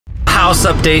House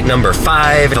update number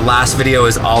 5. The last video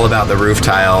is all about the roof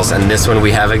tiles, and this one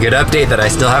we have a good update that I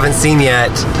still haven't seen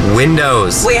yet.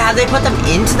 Windows. Wait, have they put them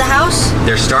into the house?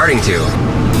 They're starting to.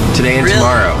 Today and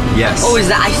tomorrow. Yes. Oh, is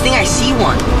that? I think I see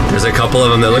one. There's a couple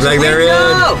of them that look like they're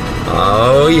in.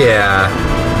 Oh yeah.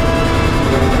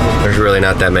 There's really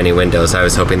not that many windows. I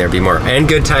was hoping there'd be more. And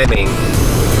good timing.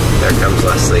 There comes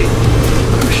Leslie.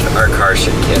 Our car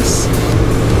should kiss.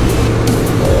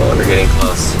 Oh, they're getting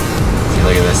close. See,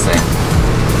 look at this thing.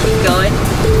 Keep going.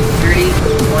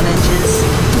 31 inches.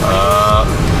 Oh!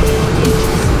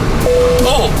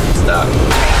 Stop.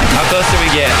 How close did we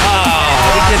get? Oh,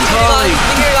 we could totally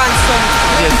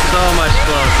get so much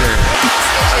closer.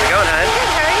 How's it going, hon? Good,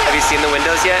 how are you? Have you seen the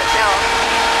windows yet? No.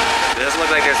 It doesn't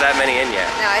look like there's that many in yet.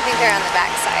 No, I think they're on the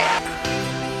back side.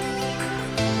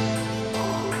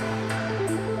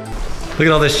 Look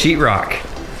at all this sheetrock.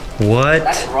 What?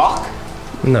 That's rock?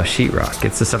 No, sheetrock.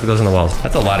 It's the stuff that goes in the walls.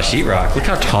 That's a lot of sheetrock. Look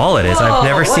how tall it is. Whoa, I've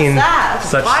never seen that?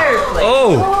 such. Fireplace.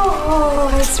 Oh! Oh,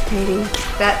 that's pretty.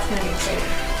 That's gonna be pretty.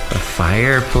 The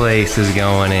fireplace is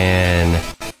going in.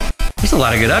 There's a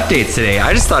lot of good updates today.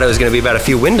 I just thought it was going to be about a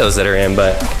few windows that are in,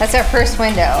 but That's our first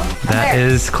window. that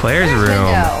is Claire's room.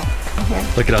 Window.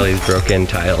 Look at all these broken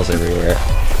tiles everywhere.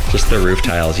 Just the roof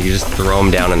tiles. You just throw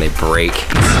them down and they break.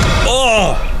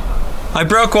 Oh! I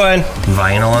broke one.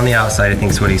 Vinyl on the outside, I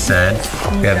think is what he said.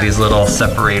 We have these little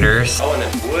separators. Oh, and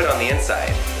then wood on the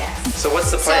inside. Yes. So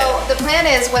what's the plan? So the plan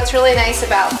is, what's really nice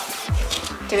about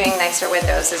doing nicer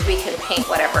windows is we can paint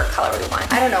whatever color we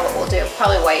want. I don't know what we'll do.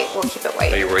 Probably white. We'll keep it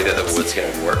white. Are you worried that the wood's gonna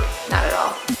work? Not at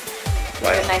all.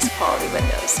 Why? They're nice quality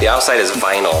windows. The outside is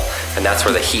vinyl, and that's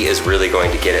where the heat is really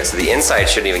going to get it. So the inside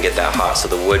shouldn't even get that hot, so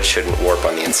the wood shouldn't warp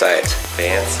on the inside.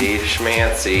 Fancy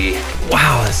schmancy.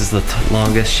 Wow, this is the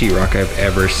longest sheetrock I've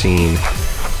ever seen.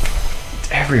 It's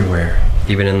everywhere.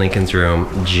 Even in Lincoln's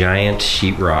room, giant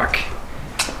sheetrock.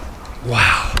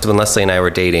 Wow. When Leslie and I were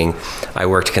dating, I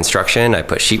worked construction, I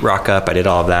put sheetrock up, I did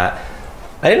all of that.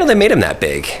 I didn't know they made them that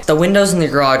big. The windows in the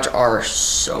garage are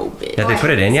so big. Did they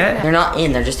put it in yet? They're not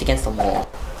in, they're just against the wall.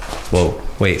 Whoa,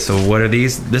 wait, so what are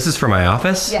these? This is for my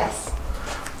office? Yes.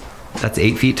 That's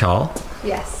 8 feet tall?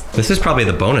 Yes. This is probably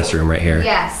the bonus room right here.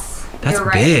 Yes. That's You're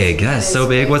right. big. That is so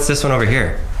big. big. What's this one over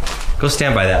here? Go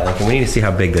stand by that, Lincoln. We need to see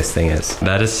how big this thing is.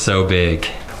 That is so big.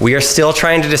 We are still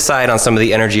trying to decide on some of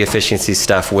the energy efficiency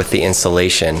stuff with the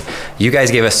insulation. You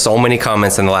guys gave us so many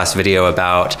comments in the last video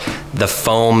about the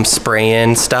foam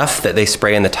spray-in stuff that they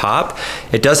spray in the top.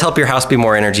 It does help your house be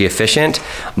more energy efficient,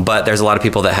 but there's a lot of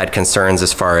people that had concerns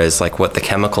as far as like what the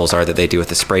chemicals are that they do with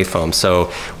the spray foam.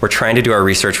 So we're trying to do our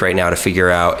research right now to figure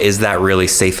out, is that really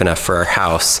safe enough for our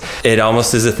house? It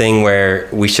almost is a thing where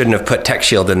we shouldn't have put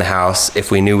TechShield in the house if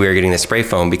we knew we were getting the spray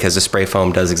foam, because the spray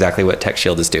foam does exactly what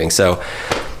TechShield is doing. So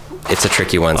it's a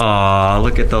tricky one. Aw,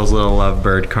 look at those little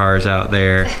lovebird cars out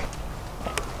there.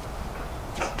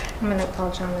 I'm gonna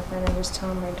call Jonathan and just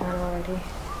tell him we're done already.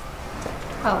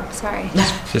 Oh, sorry.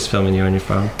 Just filming you on your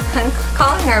phone. I'm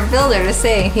calling our builder to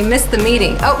say he missed the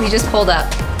meeting. Oh, he just pulled up.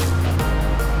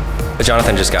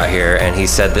 Jonathan just got here and he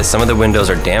said that some of the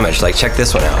windows are damaged. Like, check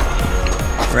this one out.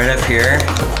 Right up here,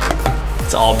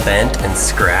 it's all bent and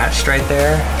scratched right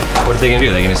there. What are they gonna do?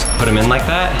 Are they gonna just put them in like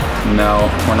that? No,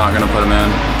 we're not gonna put them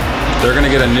in. They're gonna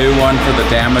get a new one for the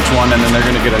damaged one, and then they're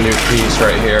gonna get a new piece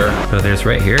right here. So there's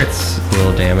right here, it's a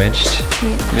little damaged.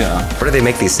 Yeah. Where do they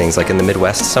make these things? Like in the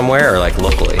Midwest somewhere or like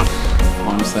locally?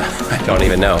 Honestly, I Don't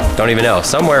even know. Don't even know.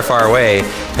 Somewhere far away,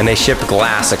 and they ship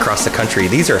glass across the country.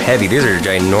 These are heavy. These are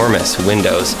ginormous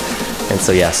windows. And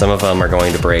so yeah, some of them are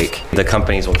going to break. The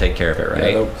companies will take care of it, Yeah,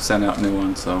 right? they'll send out new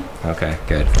ones, so. Okay,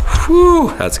 good.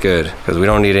 Whew, that's good, because we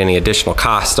don't need any additional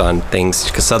cost on things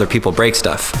because other people break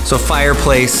stuff. So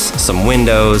fireplace, some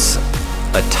windows,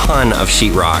 a ton of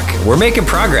sheetrock. We're making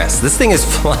progress. This thing is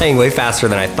flying way faster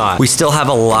than I thought. We still have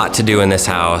a lot to do in this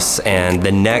house, and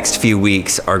the next few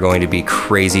weeks are going to be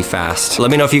crazy fast.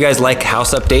 Let me know if you guys like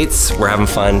house updates. We're having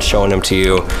fun showing them to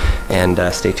you, and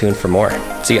stay tuned for more.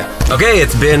 See ya. Okay,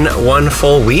 it's been one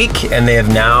full week, and they have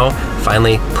now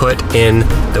finally put in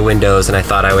the windows, and I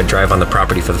thought I would drive on the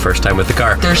property for the first time with the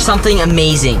car. There's something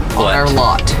amazing on our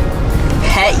lot.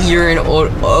 Pet urine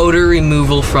odor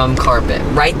removal from carpet.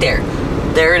 Right there.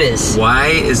 There it is. Why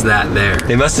is that there?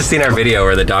 They must have seen our video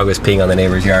where the dog was peeing on the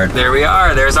neighbor's yard. There we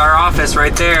are, there's our office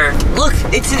right there. Look,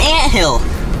 it's an anthill.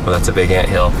 Well, that's a big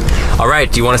anthill. All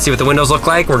right, do you want to see what the windows look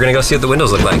like? We're gonna go see what the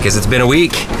windows look like, because it's been a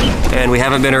week and we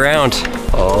haven't been around.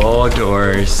 Oh,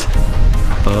 doors.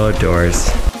 Oh, doors.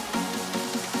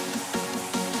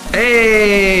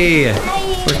 Hey!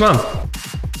 Hi. Where's Mom?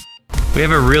 We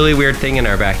have a really weird thing in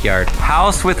our backyard.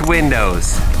 House with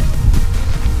windows.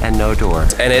 and no door.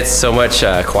 And it's so much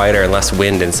quieter and less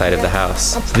wind inside of the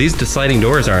house. So these sliding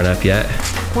doors aren't up yet.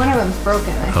 One of them's broken.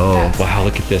 I think Oh, that's- wow,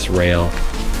 look at this rail.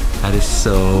 That is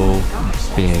so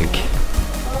big.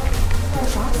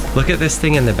 Look at this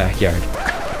thing in the backyard.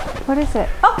 What is it?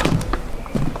 Oh!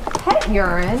 Pet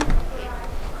urine.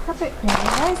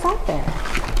 Why is that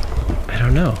there? I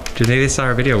don't know. Today they saw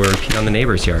our video where we peed on the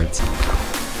neighbors' yards.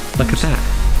 Look at that.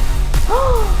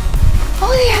 Oh,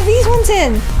 they have these ones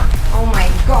in. Oh my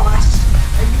gosh.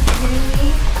 Are you kidding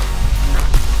me?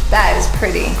 That is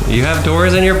pretty. You have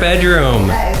doors in your bedroom.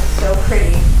 That is so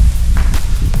pretty.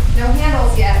 No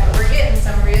handles yet, but we're getting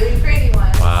some really pretty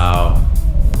ones. Wow.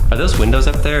 Are those windows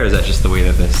up there, or is that just the way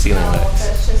that the ceiling No, looks?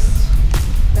 that's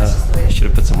just the way. Should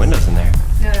have put some windows in there.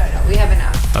 No, we have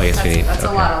enough. Oh, yes, that's, we need. That's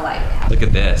okay. a lot of light. Look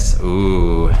at this.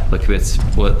 Ooh, look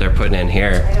what they're putting in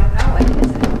here. I don't know, what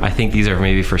is it? I think these are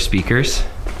maybe for speakers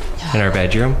in our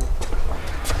bedroom.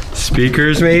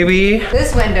 Speakers, maybe?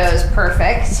 This window is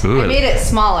perfect. Ooh, I made it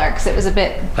smaller because it was a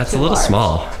bit That's too a little large.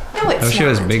 small. No, it's I wish it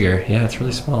was not. bigger. Yeah, it's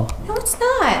really small. No, it's not.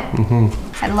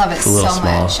 I love it a so little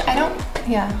small. much. I love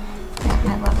it.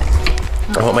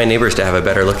 I want my neighbors to have a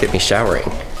better look at me showering.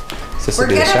 So this will We're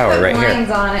be the gonna shower put right blinds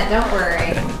here. on it, don't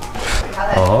worry.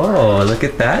 Oh, look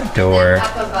at that door.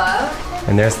 Up above.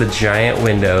 And there's the giant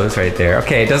windows right there.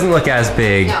 Okay, it doesn't look as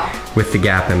big No. with the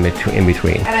gap in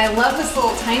between. And I love this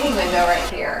little tiny window right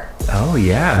here. Oh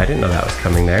yeah, I didn't know that was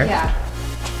coming there. Yeah.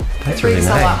 That's It really brings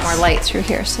nice. a lot more light through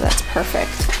here, so that's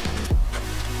perfect.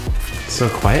 It's so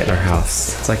quiet in our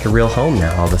house. It's like a real home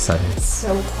now all of a sudden.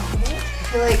 So quiet.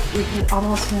 I feel like we could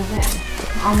almost move in.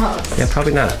 Almost. Yeah,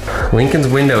 probably not. Lincoln's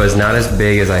window is not as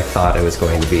big as I thought it was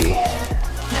going to be.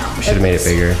 No. We should have made it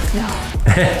bigger.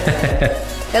 No.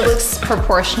 It looks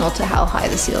proportional to how high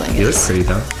the ceiling You look is. pretty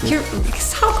though.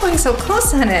 Stop going so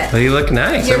close on it. Well, you look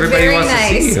nice. You're Everybody very wants to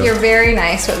see nice. you. You're very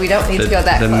nice, but we don't need to go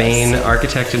that the close. main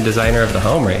architect and designer of the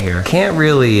home right here. I can't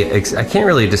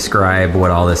really describe what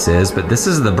all this is, but this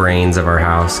is the brains of our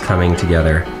house coming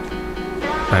together.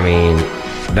 I mean,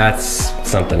 that's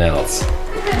something else.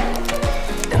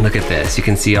 And look at this. You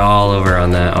can see all over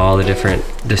on that, all the different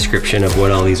description of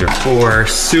what all these are for.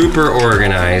 Super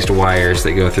organized wires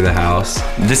that go through the house.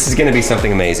 This is gonna be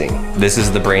something amazing. This is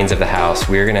the brains of the house.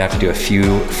 We're gonna have to do a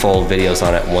few full videos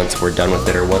on it once we're done with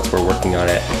it or once we're working on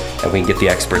it, and we can get the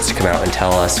experts to come out and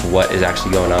tell us what is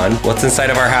actually going on. What's inside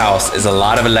of our house is a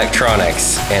lot of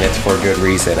electronics, and it's for good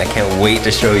reason. I can't wait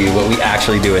to show you what we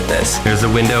actually do with this. There's a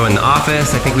window in the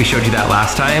office. I think we showed you that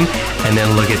last time. And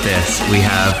then look at this. We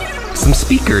have some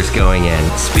speakers going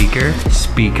in. Speaker,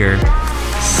 speaker,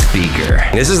 speaker.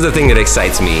 This is the thing that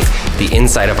excites me, the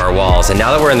inside of our walls. And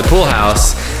now that we're in the pool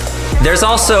house, there's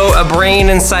also a brain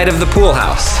inside of the pool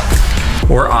house.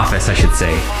 Or office, I should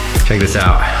say. Check this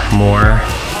out. More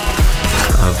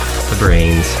of the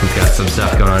brains. We've got some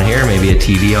stuff going on here, maybe a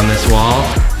TV on this wall,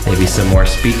 maybe some more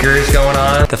speakers going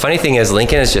on. The funny thing is,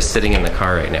 Lincoln is just sitting in the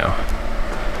car right now.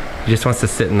 He just wants to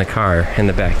sit in the car in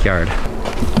the backyard.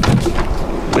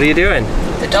 What are you doing?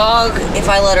 The dog, if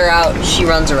I let her out, she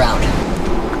runs around.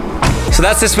 So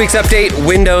that's this week's update.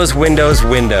 Windows, windows,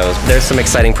 windows. There's some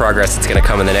exciting progress that's gonna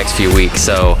come in the next few weeks,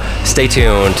 so stay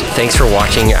tuned. Thanks for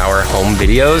watching our home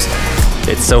videos.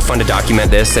 It's so fun to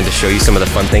document this and to show you some of the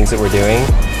fun things that we're doing,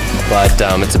 but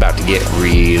it's about to get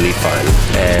really fun.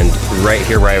 And right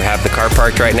here where I have the car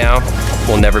parked right now,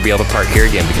 we'll never be able to park here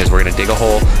again because we're gonna dig a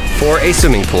hole for a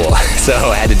swimming pool. So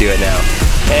I had to do it now.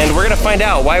 And we're gonna find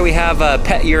out why we have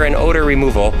pet urine odor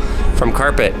removal from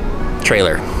carpet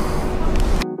trailer.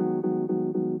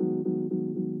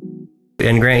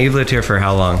 And Grant, you've lived here for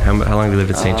how long? How long have you lived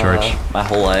in St. George? My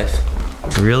whole life.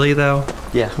 Really though?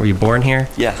 Yeah. Were you born here?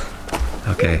 Yeah.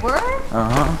 Okay. Were?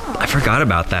 I forgot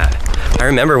about that. I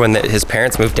remember when his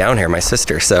parents moved down here, my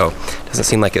sister, so it doesn't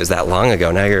seem like it was that long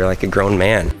ago. Now you're like a grown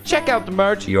man. Check out the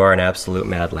merch. You are an absolute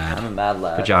mad lad. I'm a mad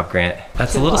lad. Good job, Grant.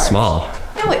 That's a little small.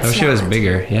 No, it's I wish it was not.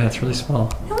 bigger. Yeah, it's really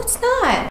small. No, it's not.